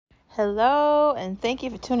Hello, and thank you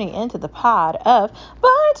for tuning into the pod of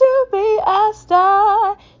Born to Be a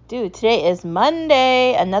Star. Dude, today is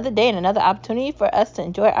Monday, another day and another opportunity for us to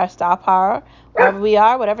enjoy our star power wherever we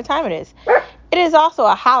are, whatever time it is. It is also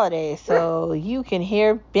a holiday, so you can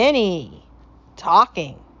hear Benny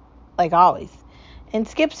talking, like always. And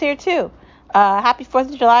Skip's here too. Happy 4th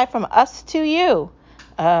of July from us to you.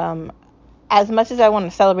 As much as I want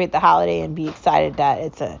to celebrate the holiday and be excited that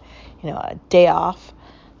it's a day off,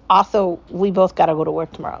 also, we both got to go to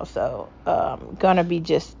work tomorrow, so gonna be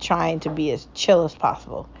just trying to be as chill as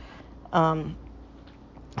possible.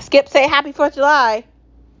 Skip, say happy 4th of July.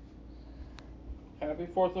 Happy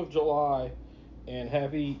 4th of July and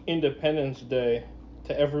happy Independence Day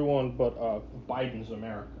to everyone but Biden's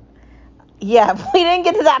America. Yeah, we didn't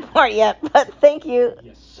get to that part yet, but thank you.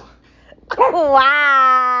 Yes.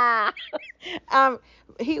 Wow.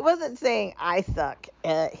 He wasn't saying I suck.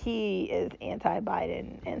 He is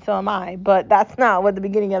anti-Biden, and so am I. But that's not what the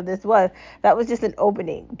beginning of this was. That was just an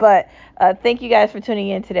opening. But thank you guys for tuning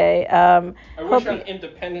in today. I wish on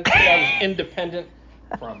Independence Day I was independent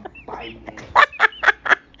from Biden.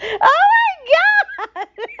 Oh my god,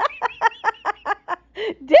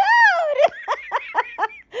 dude.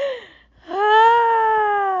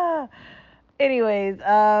 Anyways,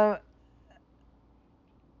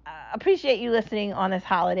 appreciate you listening on this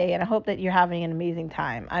holiday, and I hope that you're having an amazing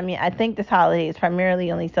time. I mean, I think this holiday is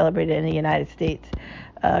primarily only celebrated in the United States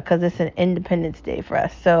because it's an Independence Day for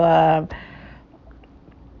us. So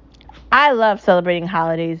I love celebrating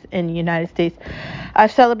holidays in the United States.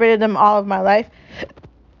 I've celebrated them all of my life.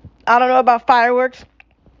 I don't know about fireworks.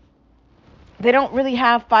 They don't really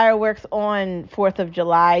have fireworks on 4th of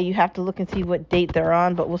July. You have to look and see what date they're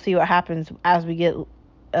on, but we'll see what happens as we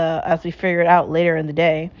figure it out later in the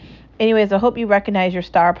day. Anyways, I hope you recognize your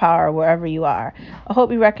star power wherever you are. I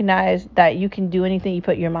hope you recognize that you can do anything you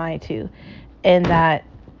put your mind to, and that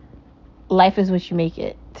life is what you make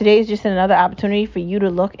it. Today is just another opportunity for you to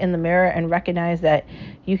look in the mirror and recognize that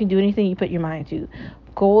you can do anything you put your mind to.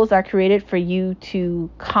 Goals are created for you to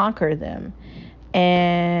conquer them,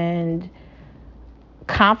 and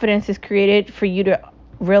confidence is created for you to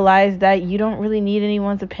realize that you don't really need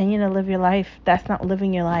anyone's opinion to live your life. That's not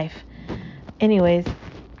living your life. Anyways,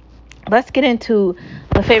 let's get into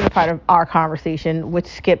the favorite part of our conversation, which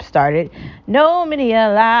Skip started. No media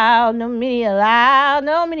allowed, no media allowed,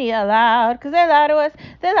 no media allowed, because they lie to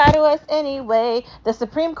us anyway. The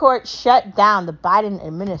Supreme Court shut down the Biden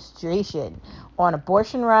administration on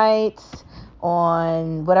abortion rights,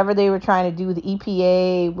 on whatever they were trying to do with the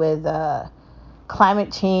EPA, with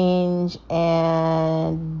climate change,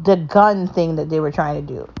 and the gun thing that they were trying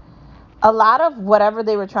to do. A lot of whatever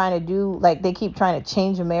they were trying to do, like they keep trying to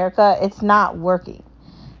change America, it's not working.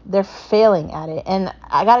 They're failing at it. And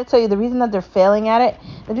I got to tell you, the reason that they're failing at it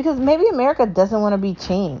is because maybe America doesn't want to be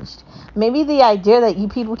changed. Maybe the idea that you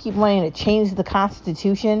people keep wanting to change the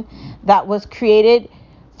Constitution that was created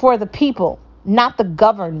for the people, not the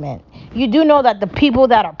government. You do know that the people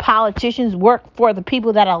that are politicians work for the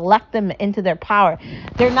people that elect them into their power.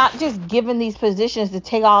 They're not just given these positions to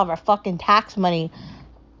take all of our fucking tax money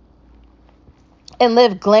and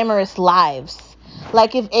live glamorous lives.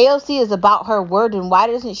 Like, if AOC is about her word, then why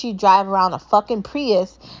doesn't she drive around a fucking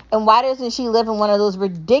Prius? And why doesn't she live in one of those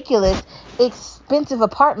ridiculous, expensive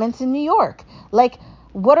apartments in New York? Like,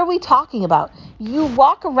 what are we talking about? You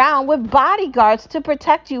walk around with bodyguards to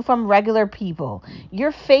protect you from regular people.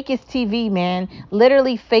 You're fake as TV, man.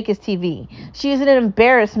 Literally fake as TV. She is an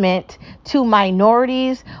embarrassment to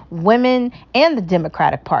minorities, women, and the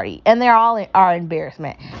Democratic Party. And they're all are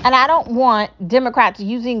embarrassment. And I don't want Democrats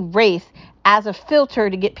using race as a filter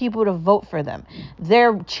to get people to vote for them.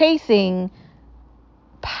 They're chasing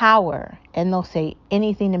power, and they'll say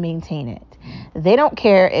anything to maintain it. They don't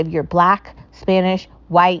care if you're black, Spanish,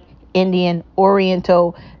 white, Indian,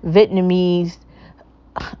 Oriental, Vietnamese,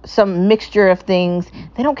 some mixture of things.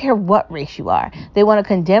 They don't care what race you are. They want to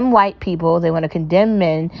condemn white people. They want to condemn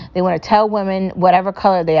men. They want to tell women whatever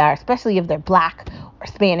color they are, especially if they're black or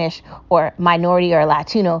Spanish or minority or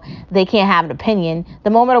Latino, they can't have an opinion. The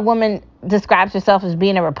moment a woman describes herself as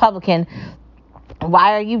being a Republican,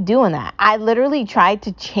 why are you doing that? I literally tried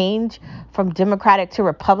to change from Democratic to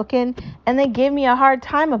Republican, and they gave me a hard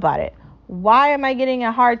time about it. Why am I getting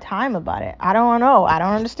a hard time about it? I don't know. I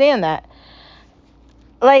don't understand that.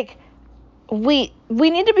 Like, we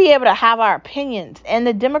need to be able to have our opinions, and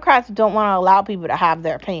the Democrats don't want to allow people to have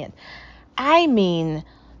their opinions. I mean,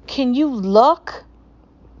 can you look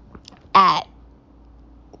at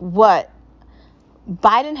what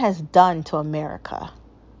Biden has done to America?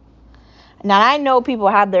 Now, I know people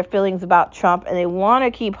have their feelings about Trump, and they want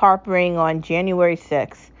to keep harping on January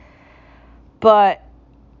 6th. But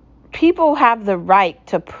people have the right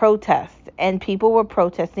to protest, and people were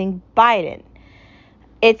protesting Biden.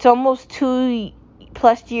 It's almost 2+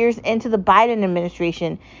 years into the Biden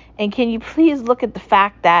administration, and can you please look at the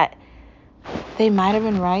fact that they might have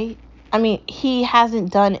been right? I mean, he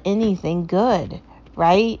hasn't done anything good,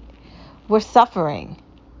 right? We're suffering,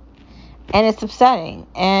 and it's upsetting.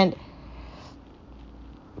 And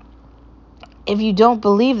if you don't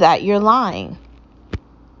believe that, you're lying.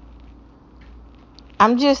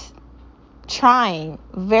 I'm just trying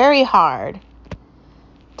very hard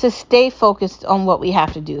to stay focused on what we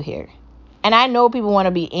have to do here. And I know people want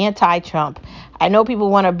to be anti-Trump. I know people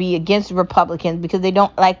want to be against Republicans because they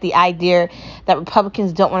don't like the idea that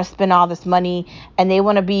Republicans don't want to spend all this money, and they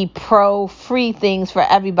want to be pro-free things for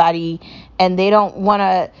everybody, and they don't want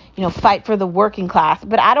to, fight for the working class.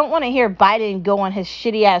 But I don't want to hear Biden go on his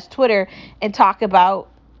shitty-ass Twitter and talk about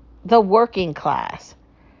the working class.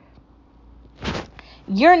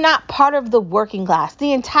 You're not part of the working class.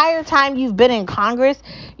 The entire time you've been in Congress,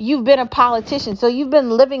 you've been a politician. So you've been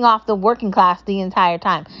living off the working class the entire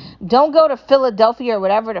time. Don't go to Philadelphia or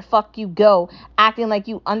whatever the fuck you go acting like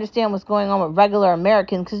you understand what's going on with regular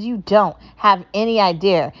Americans, because you don't have any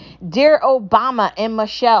idea. Dear Obama and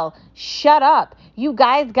Michelle, shut up. You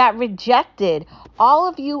guys got rejected. All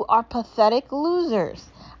of you are pathetic losers.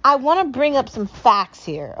 I want to bring up some facts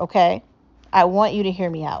here, okay? I want you to hear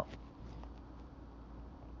me out.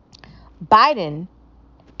 Biden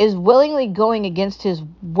is willingly going against his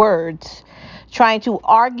words, trying to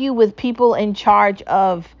argue with people in charge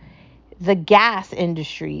of the gas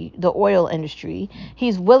industry, the oil industry.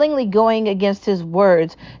 He's willingly going against his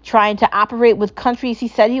words, trying to operate with countries he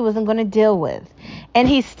said he wasn't going to deal with. And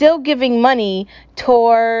he's still giving money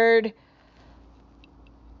toward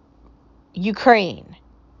Ukraine.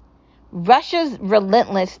 Russia's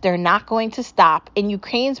relentless. They're not going to stop. And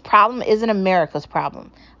Ukraine's problem isn't America's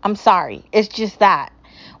problem. I'm sorry. It's just that.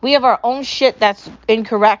 We have our own shit that's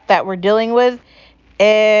incorrect that we're dealing with.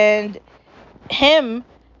 And him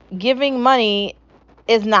giving money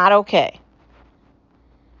is not okay.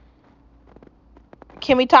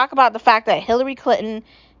 Can we talk about the fact that Hillary Clinton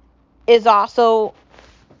is also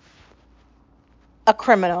a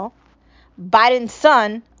criminal? Biden's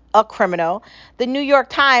son, a criminal. The New York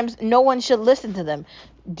Times, no one should listen to them.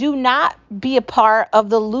 Do not be a part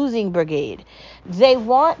of the losing brigade. They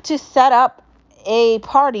want to set up a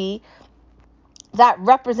party that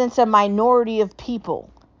represents a minority of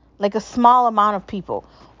people, like a small amount of people.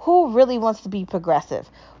 Who really wants to be progressive?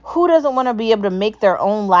 Who doesn't want to be able to make their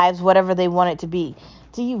own lives whatever they want it to be?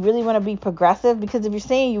 Do you really want to be progressive? Because if you're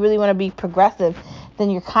saying you really want to be progressive,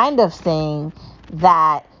 then you're kind of saying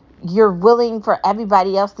that you're willing for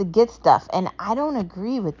everybody else to get stuff. And I don't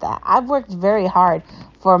agree with that. I've worked very hard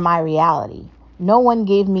for my reality. No one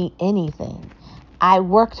gave me anything. I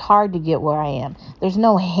worked hard to get where I am. There's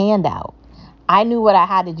no handout. I knew what I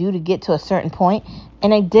had to do to get to a certain point,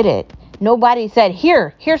 and I did it. Nobody said,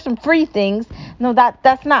 here's some free things. No,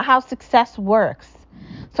 that's not how success works.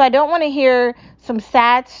 So I don't want to hear some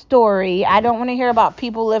sad story. I don't want to hear about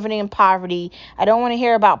people living in poverty. I don't want to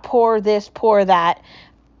hear about poor this, poor that.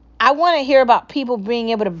 I want to hear about people being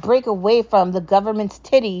able to break away from the government's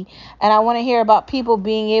titty, and I want to hear about people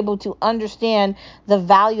being able to understand the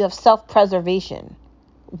value of self-preservation,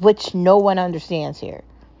 which no one understands here.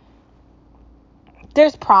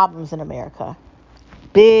 There's problems in America.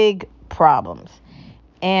 Big problems.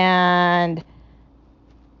 And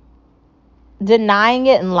denying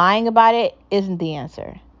it and lying about it isn't the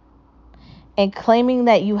answer. And claiming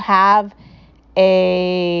that you have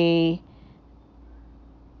a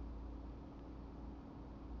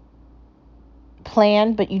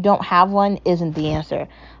plan but you don't have one isn't the answer.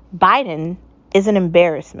 Biden is an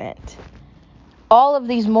embarrassment. All of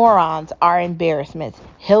these morons are embarrassments.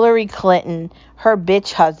 Hillary Clinton, her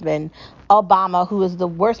bitch husband, Obama, who is the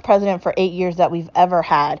worst president for 8 years that we've ever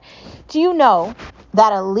had. Do you know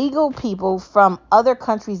that illegal people from other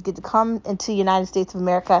countries get to come into the United States of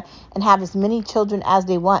America and have as many children as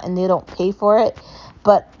they want, and they don't pay for it?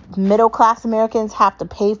 But middle class Americans have to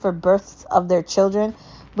pay for births of their children.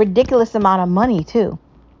 Ridiculous amount of money, too.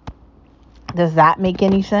 Does that make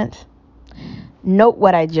any sense? Note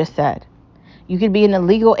what I just said. You could be an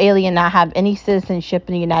illegal alien, not have any citizenship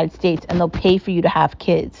in the United States, and they'll pay for you to have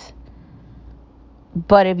kids.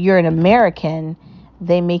 But if you're an American,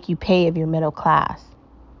 they make you pay if you're middle class.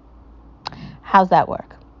 How's that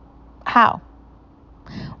work? How?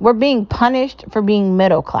 We're being punished for being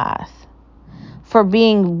middle class, for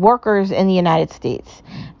being workers in the United States.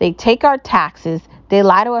 They take our taxes, they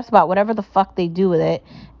lie to us about whatever the fuck they do with it,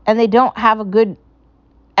 and they don't have a good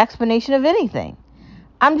explanation of anything.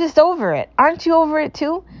 I'm just over it. Aren't you over it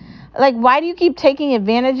too? Like, why do you keep taking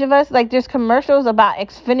advantage of us? Like, there's commercials about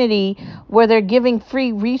Xfinity where they're giving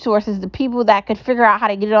free resources to people that could figure out how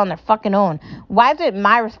to get it on their fucking own. Why is it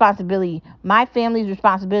my responsibility, my family's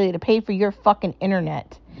responsibility to pay for your fucking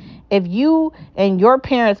internet? If you and your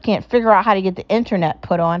parents can't figure out how to get the internet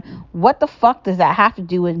put on, what the fuck does that have to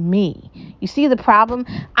do with me? You see the problem?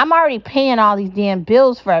 I'm already paying all these damn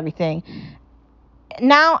bills for everything.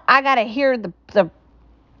 Now I gotta hear the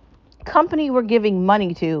company we're giving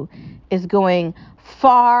money to is going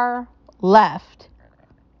far left,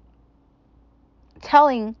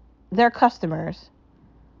 telling their customers,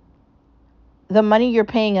 the money you're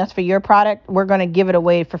paying us for your product, we're going to give it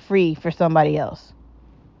away for free for somebody else.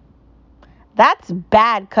 That's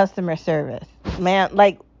bad customer service, man.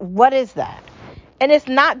 Like, what is that? And it's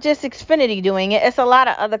not just Xfinity doing it, it's a lot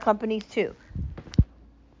of other companies too.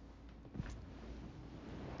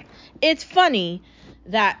 It's funny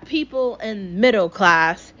that people in middle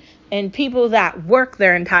class and people that work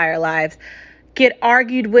their entire lives get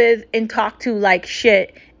argued with and talked to like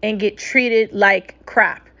shit and get treated like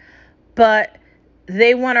crap. But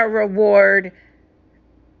they want to reward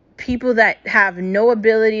people that have no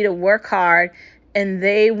ability to work hard, and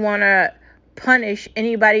they want to punish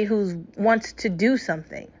anybody who wants to do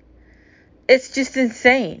something. It's just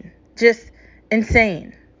insane. Just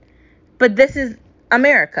insane. But this is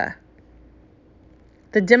America.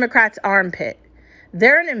 The Democrats' armpit.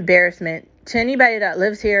 They're an embarrassment to anybody that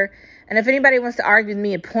lives here. And if anybody wants to argue with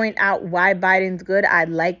me and point out why Biden's good, I'd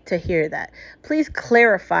like to hear that. Please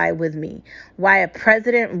clarify with me why a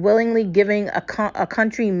president willingly giving a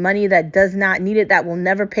country money that does not need it, that will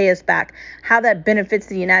never pay us back, how that benefits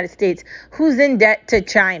the United States, who's in debt to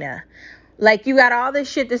China. Like, you got all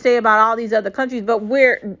this shit to say about all these other countries, but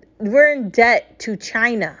we're in debt to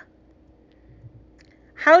China.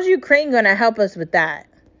 How's Ukraine going to help us with that?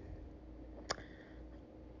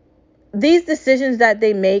 These decisions that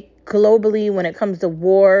they make globally when it comes to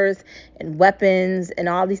wars and weapons and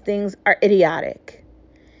all these things are idiotic.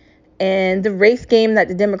 And the race game that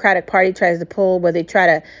the Democratic Party tries to pull, where they try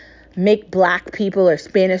to make black people or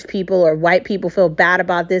Spanish people or white people feel bad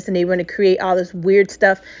about this, and they want to create all this weird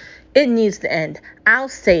stuff, it needs to end. I'll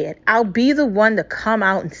say it. I'll be the one to come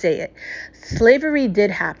out and say it. Slavery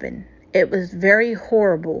did happen. It was very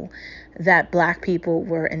horrible that black people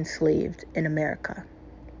were enslaved in America.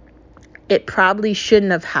 It probably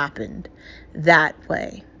shouldn't have happened that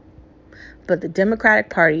way. But the Democratic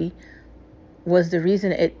Party was the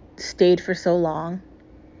reason it stayed for so long.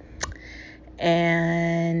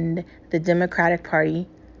 And the Democratic Party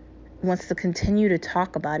wants to continue to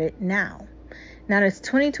talk about it now. Now it's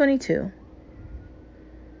 2022.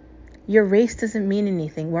 Your race doesn't mean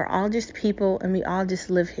anything. We're all just people and we all just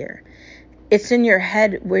live here. It's in your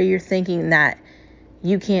head where you're thinking that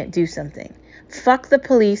you can't do something. Fuck the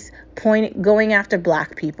police going after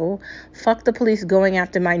black people. Fuck the police going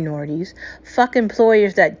after minorities. Fuck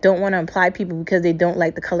employers that don't want to employ people because they don't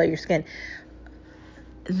like the color of your skin.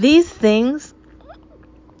 These things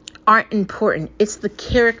aren't important. It's the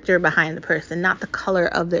character behind the person, not the color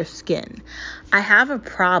of their skin. I have a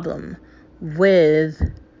problem with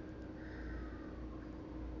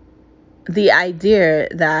the idea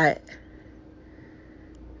that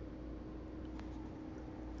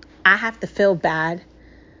I have to feel bad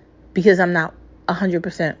because I'm not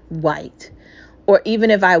 100% white. Or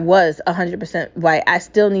even if I was 100% white, I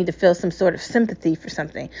still need to feel some sort of sympathy for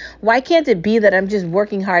something. Why can't it be that I'm just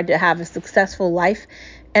working hard to have a successful life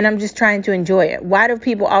and I'm just trying to enjoy it? Why do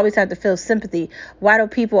people always have to feel sympathy? Why do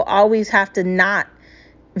people always have to not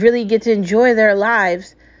really get to enjoy their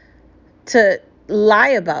lives to lie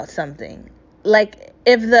about something? Like,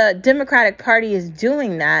 if the Democratic Party is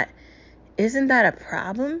doing that, isn't that a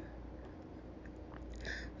problem?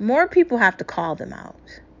 More people have to call them out.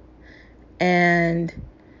 And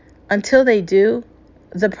until they do,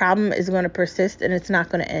 the problem is going to persist and it's not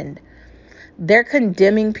going to end. They're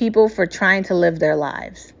condemning people for trying to live their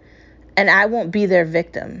lives. And I won't be their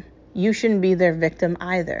victim. You shouldn't be their victim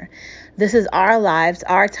either. This is our lives,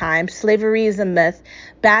 our time. Slavery is a myth.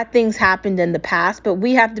 Bad things happened in the past, but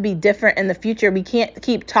we have to be different in the future. We can't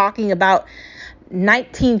keep talking about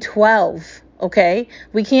 1912, okay?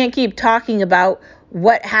 We can't keep talking about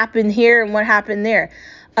what happened here and what happened there.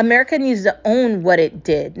 America needs to own what it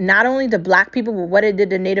did. Not only to black people, but what it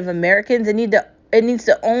did to Native Americans. It needs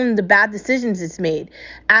to own the bad decisions it's made.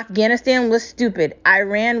 Afghanistan was stupid.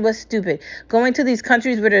 Iran was stupid. Going to these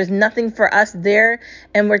countries where there's nothing for us there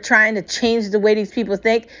and we're trying to change the way these people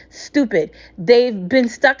think, stupid. They've been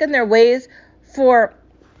stuck in their ways for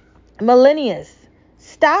millennia.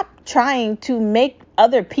 Stop trying to make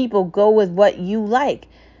other people go with what you like.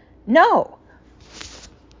 No.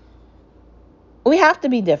 We have to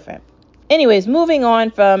be different. Anyways, moving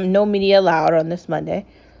on from no media allowed on this Monday,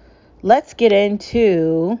 let's get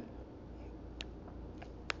into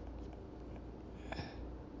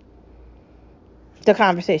the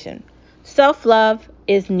conversation. Self-love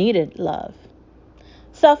is needed love.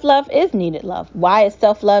 Self-love is needed love. Why is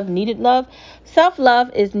self-love needed love?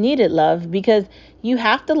 Self-love is needed love because you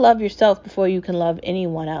have to love yourself before you can love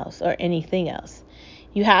anyone else or anything else.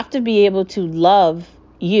 You have to be able to love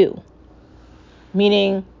you.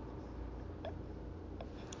 Meaning,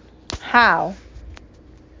 how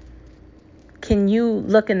can you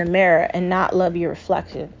look in the mirror and not love your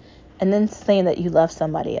reflection and then saying that you love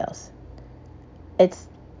somebody else? It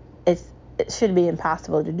should be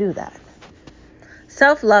impossible to do that.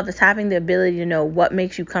 Self-love is having the ability to know what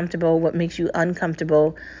makes you comfortable, what makes you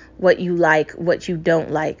uncomfortable, what you like, what you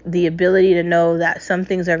don't like. The ability to know that some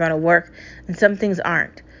things are going to work and some things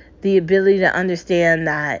aren't. The ability to understand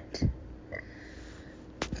that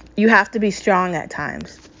you have to be strong at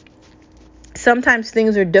times. Sometimes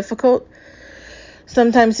things are difficult.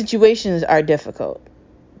 Sometimes situations are difficult.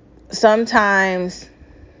 Sometimes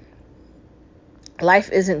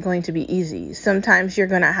life isn't going to be easy. Sometimes you're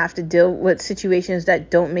going to have to deal with situations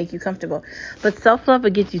that don't make you comfortable. But self-love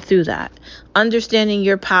will get you through that. Understanding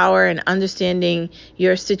your power and understanding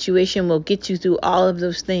your situation will get you through all of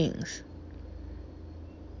those things.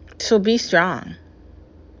 So be strong.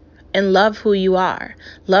 And love who you are.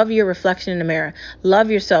 Love your reflection in the mirror.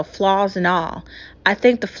 Love yourself, flaws and all. I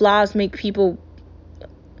think the flaws make people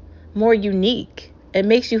more unique. It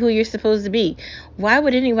makes you who you're supposed to be. Why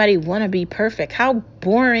would anybody want to be perfect? How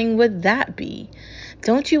boring would that be?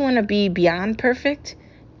 Don't you want to be beyond perfect?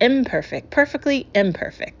 Imperfect. Perfectly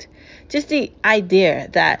imperfect. Just the idea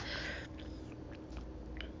that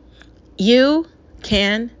you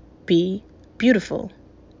can be beautiful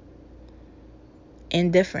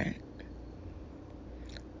and different.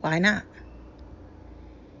 Why not?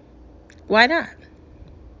 Why not?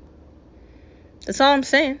 That's all I'm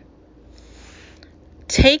saying.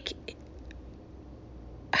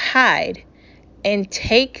 Hide and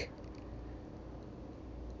take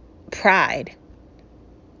pride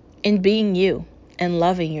in being you and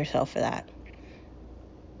loving yourself for that.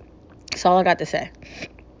 That's all I got to say.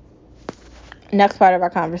 Next part of our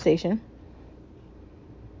conversation.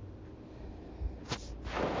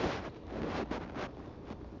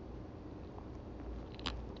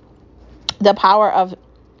 The power of,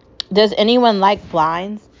 does anyone like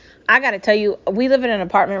blinds? I gotta tell you, we live in an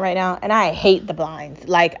apartment right now and I hate the blinds.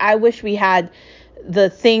 Like, I wish we had the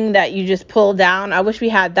thing that you just pull down. I wish we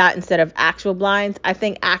had that instead of actual blinds. I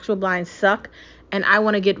think actual blinds suck and I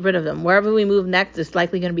want to get rid of them. Wherever we move next, it's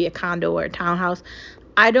likely going to be a condo or a townhouse.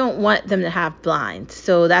 I don't want them to have blinds.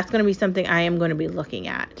 So that's going to be something I am going to be looking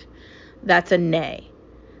at. That's a nay.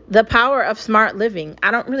 The power of smart living.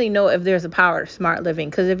 I don't really know if there's a power of smart living,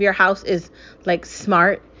 because if your house is like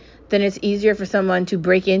smart, then it's easier for someone to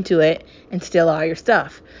break into it and steal all your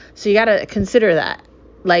stuff. So you got to consider that.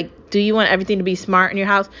 Like, do you want everything to be smart in your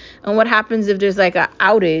house? And what happens if there's like an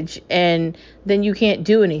outage and then you can't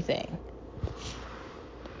do anything?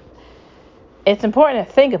 It's important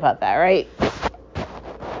to think about that, right?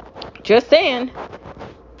 Just saying.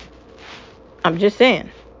 I'm just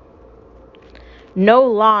saying. No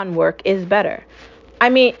lawn work is better. I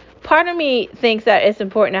mean, part of me thinks that it's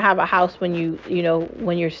important to have a house when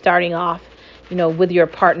when you're starting off, with your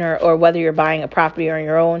partner, or whether you're buying a property on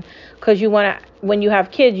your own, because when you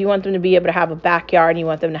have kids, you want them to be able to have a backyard and you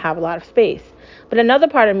want them to have a lot of space. But another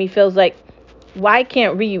part of me feels like, why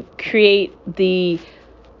can't we create the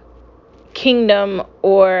kingdom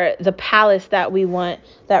or the palace that we want,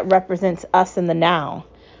 that represents us in the now?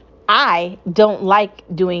 I don't like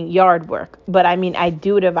doing yard work, but I mean, I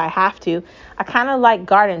do it if I have to. I kind of like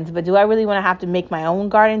gardens, but do I really want to have to make my own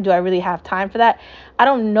garden? Do I really have time for that? I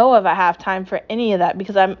don't know if I have time for any of that,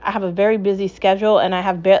 because I have a very busy schedule and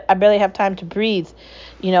I barely have time to breathe,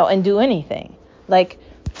 and do anything. Like,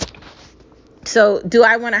 so do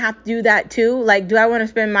I want to have to do that too? Like, do I want to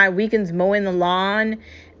spend my weekends mowing the lawn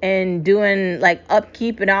and doing like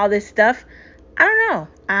upkeep and all this stuff? I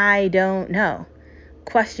don't know.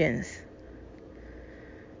 Questions.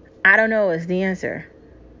 I don't know is the answer.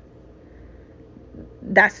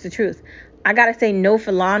 That's the truth. I gotta say no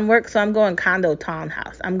for lawn work, so I'm going condo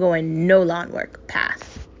townhouse. I'm going no lawn work. Pass.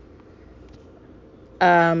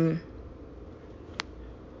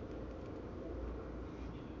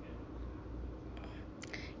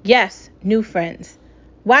 Yes, new friends.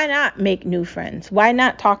 Why not make new friends? Why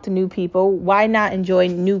not talk to new people? Why not enjoy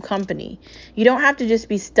new company? You don't have to just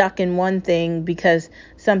be stuck in one thing because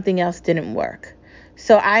something else didn't work.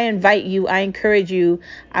 So I invite you, I encourage you,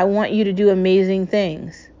 I want you to do amazing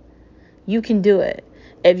things. You can do it.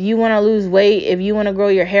 If you want to lose weight, if you want to grow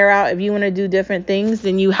your hair out, if you want to do different things,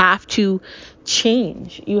 then you have to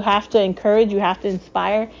change. You have to encourage, you have to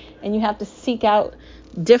inspire, and you have to seek out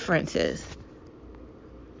differences.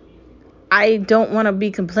 I don't want to be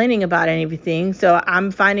complaining about anything, so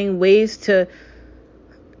I'm finding ways to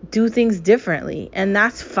do things differently, and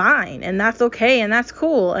that's fine, and that's okay, and that's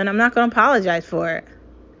cool, and I'm not going to apologize for it.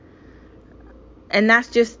 And that's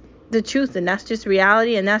just the truth, and that's just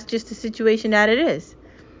reality, and that's just the situation that it is.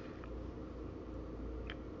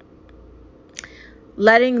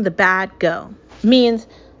 Letting the bad go means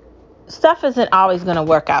stuff isn't always going to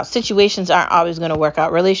work out. Situations aren't always going to work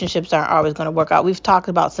out. Relationships aren't always going to work out. We've talked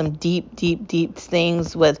about some deep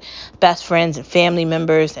things with best friends and family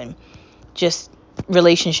members and just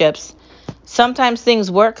relationships. Sometimes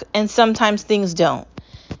things work and sometimes things don't.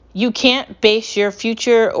 You can't base your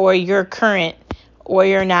future or your current or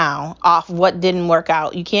your now off what didn't work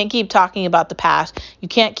out. You can't keep talking about the past. You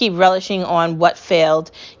can't keep relishing on what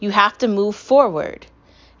failed. You have to move forward.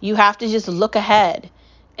 You have to just look ahead.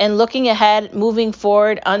 And looking ahead, moving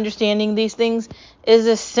forward, understanding these things is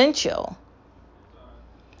essential.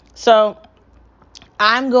 So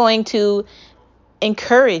I'm going to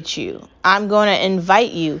encourage you. I'm going to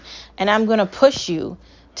invite you. And I'm going to push you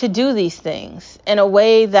to do these things in a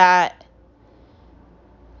way that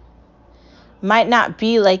might not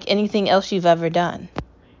be like anything else you've ever done.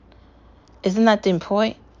 Isn't that the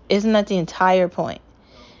point? Isn't that the entire point?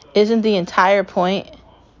 Isn't the entire point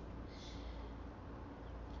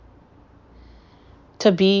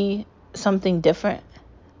to be something different?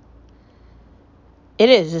 It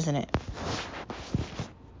is, isn't it?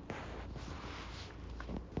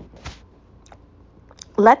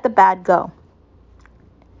 Let the bad go.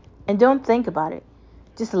 And don't think about it.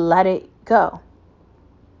 Just let it go.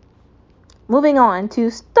 Moving on to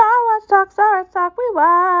Star Wars Talk, Star Wars Talk, we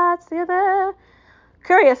watch together.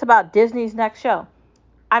 Curious about Disney's next show.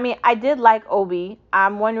 I mean, I did like Obi.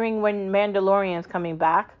 I'm wondering when Mandalorian's coming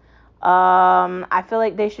back. I feel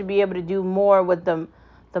like they should be able to do more with the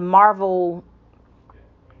Marvel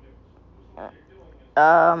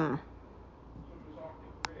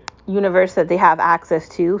universe that they have access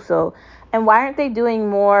to. So, and why aren't they doing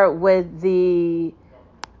more with the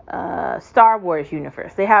Star Wars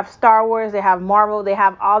universe? They have Star Wars, they have Marvel, they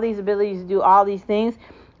have all these abilities to do all these things.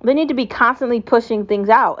 They need to be constantly pushing things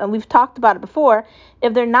out. And we've talked about it before.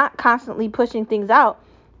 If they're not constantly pushing things out,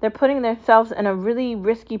 they're putting themselves in a really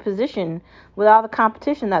risky position with all the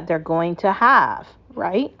competition that they're going to have,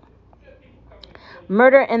 right?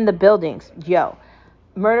 Murder in the Buildings.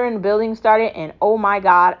 Murder in the Building started, and oh my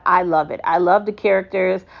god, I love it. I love the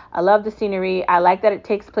characters. I love the scenery. I like that it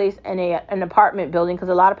takes place in an apartment building, because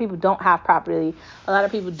a lot of people don't have property. A lot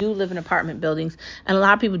of people do live in apartment buildings, and a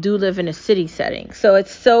lot of people do live in a city setting. So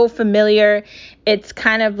it's so familiar. It's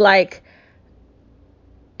kind of like,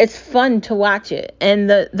 it's fun to watch it. And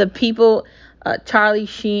the people, Charlie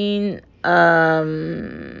Sheen, fuck's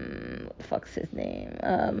his name?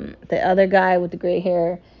 The other guy with the gray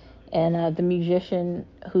hair, and the musician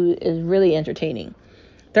who is really entertaining.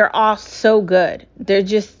 They're all so good. They're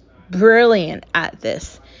just brilliant at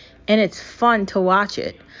this. And it's fun to watch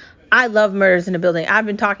it. I love Murders in the Building. I've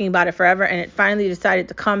been talking about it forever, and it finally decided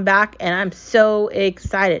to come back, and I'm so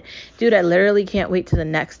excited. Dude, I literally can't wait to the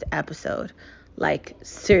next episode. Like,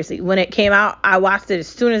 seriously, when it came out, I watched it as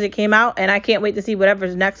soon as it came out, and I can't wait to see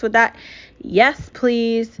whatever's next with that. Yes,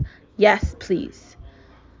 please. Yes, please.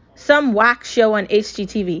 Some whack show on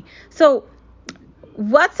HGTV. So,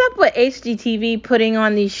 what's up with HGTV putting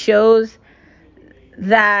on these shows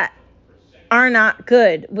that are not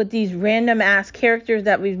good, with these random ass characters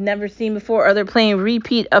that we've never seen before, or they're playing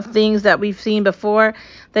repeat of things that we've seen before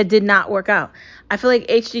that did not work out? I feel like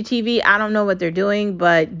HGTV, I don't know what they're doing,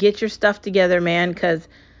 but get your stuff together, man, because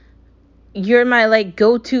you're my like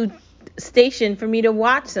go-to station for me to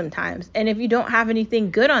watch sometimes. And if you don't have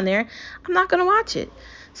anything good on there, I'm not going to watch it.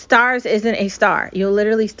 Stars isn't a star.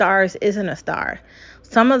 Literally, Stars isn't a star.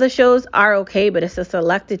 Some of the shows are okay, but it's a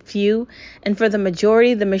selected few. And for the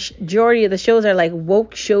majority of the shows are like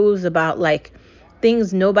woke shows about like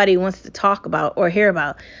things nobody wants to talk about or hear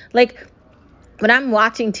about. Like, when I'm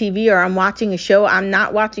watching TV or I'm watching a show, I'm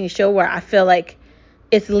not watching a show where I feel like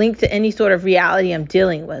it's linked to any sort of reality I'm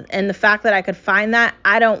dealing with. And the fact that I could find that,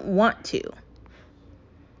 I don't want to.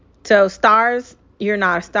 So Stars, you're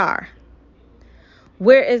not a star.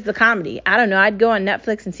 Where is the comedy? I don't know. I'd go on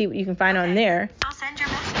Netflix and see what you can find on there. I'll send your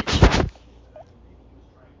message.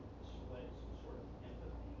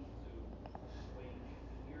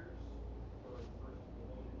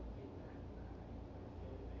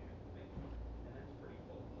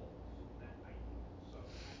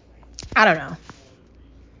 I don't know.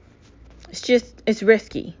 It's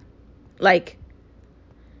risky. Like,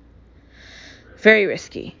 very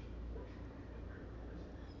risky.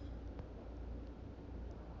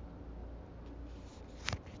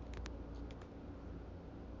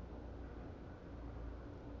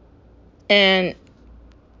 And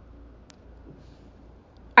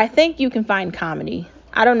I think you can find comedy.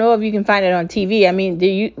 I don't know if you can find it on TV. I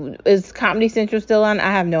mean, is Comedy Central still on?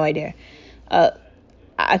 I have no idea. Uh,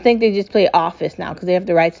 I think they just play Office now because they have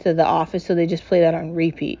the rights to The Office, so they just play that on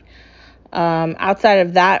repeat. Outside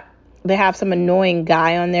of that, they have some annoying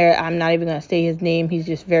guy on there. I'm not even going to say his name. He's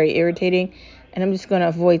just very irritating, and I'm just going to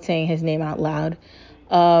avoid saying his name out loud.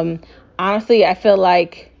 Honestly, I feel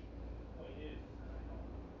like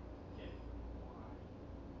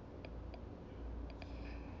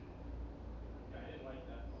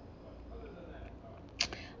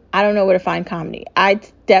I don't know where to find comedy. I'd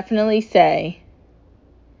definitely say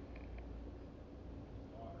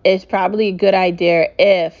it's probably a good idea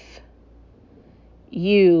if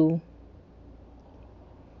you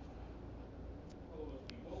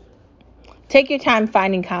take your time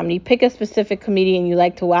finding comedy, pick a specific comedian you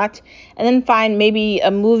like to watch, and then find maybe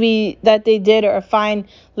a movie that they did, or find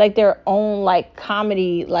like their own like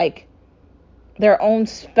comedy, like their own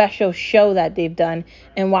special show that they've done,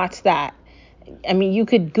 and watch that. I mean, you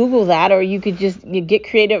could Google that, or you could just get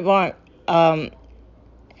creative on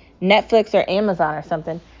Netflix or Amazon or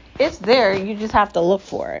something. It's there. You just have to look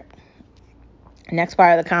for it. Next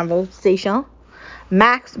part of the conversation.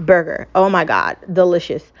 Max Burger. Oh my God.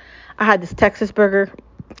 Delicious. I had this Texas burger.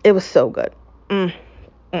 It was so good. Mm,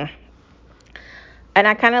 mm. And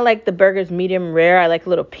I kind of like the burgers medium rare. I like a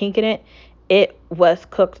little pink in it. It was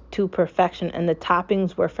cooked to perfection, and the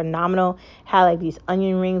toppings were phenomenal. Had like these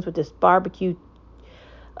onion rings with this barbecue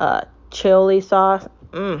chili sauce.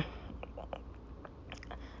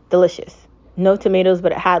 Delicious. No tomatoes,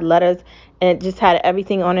 but it had lettuce, and it just had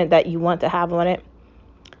everything on it that you want to have on it.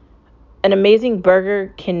 An amazing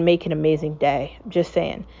burger can make an amazing day. Just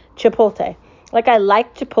saying. Chipotle. Like, I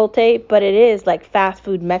like Chipotle, but it is like fast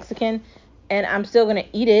food Mexican, and I'm still going to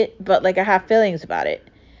eat it, but like I have feelings about it.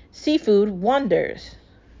 Seafood wonders.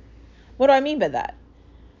 What do I mean by that?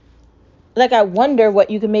 Like, I wonder what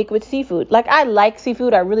you can make with seafood. Like, I like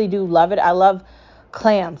seafood. I really do love it. I love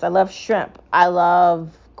clams. I love shrimp. I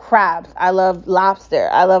love crabs. I love lobster.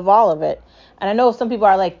 I love all of it. And I know some people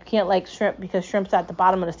are like, can't like shrimp because shrimp's at the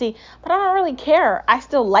bottom of the sea. But I don't really care. I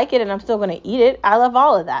still like it, and I'm still going to eat it. I love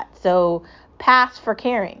all of that. So pass for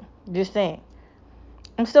caring. Just saying.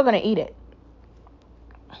 I'm still going to eat it.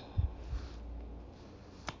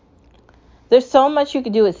 There's so much you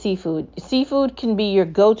can do with seafood. Seafood can be your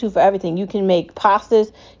go-to for everything. You can make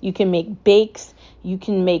pastas, you can make bakes, you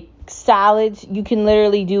can make salads, you can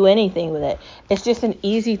literally do anything with it. It's just an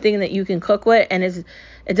easy thing that you can cook with, and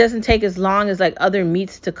it doesn't take as long as like other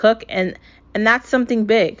meats to cook, and that's something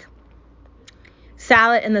big.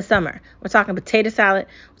 Salad in the summer. We're talking potato salad.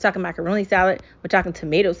 We're talking macaroni salad. We're talking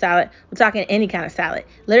tomato salad. We're talking any kind of salad.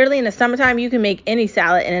 Literally in the summertime, you can make any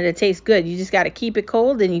salad and it'll taste good. You just got to keep it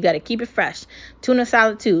cold and you got to keep it fresh. Tuna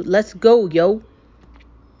salad too. Let's go, yo.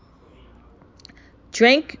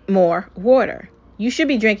 Drink more water. You should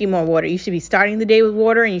be drinking more water. You should be starting the day with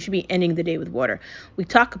water, and you should be ending the day with water. We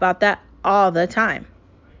talk about that all the time.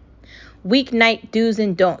 Weeknight do's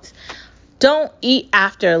and don'ts. Don't eat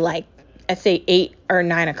after like, I say 8 or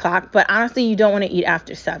 9 o'clock, but honestly, you don't want to eat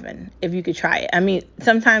after 7 if you could try it. I mean,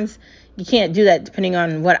 sometimes you can't do that depending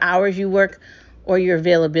on what hours you work or your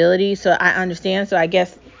availability. So I understand. So I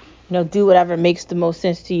guess, do whatever makes the most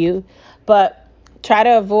sense to you. But try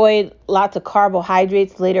to avoid lots of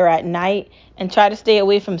carbohydrates later at night, and try to stay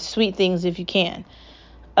away from sweet things if you can.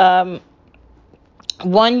 1,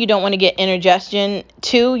 you don't want to get indigestion.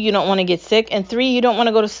 2, you don't want to get sick. And 3, you don't want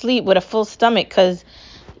to go to sleep with a full stomach because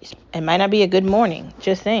it might not be a good morning.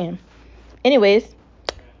 Just saying. Anyways,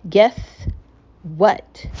 guess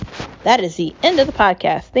what? That is the end of the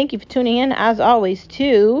podcast. Thank you for tuning in, as always,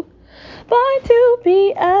 to Born to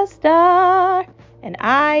Be a Star. And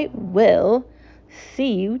I will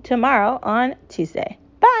see you tomorrow on Tuesday.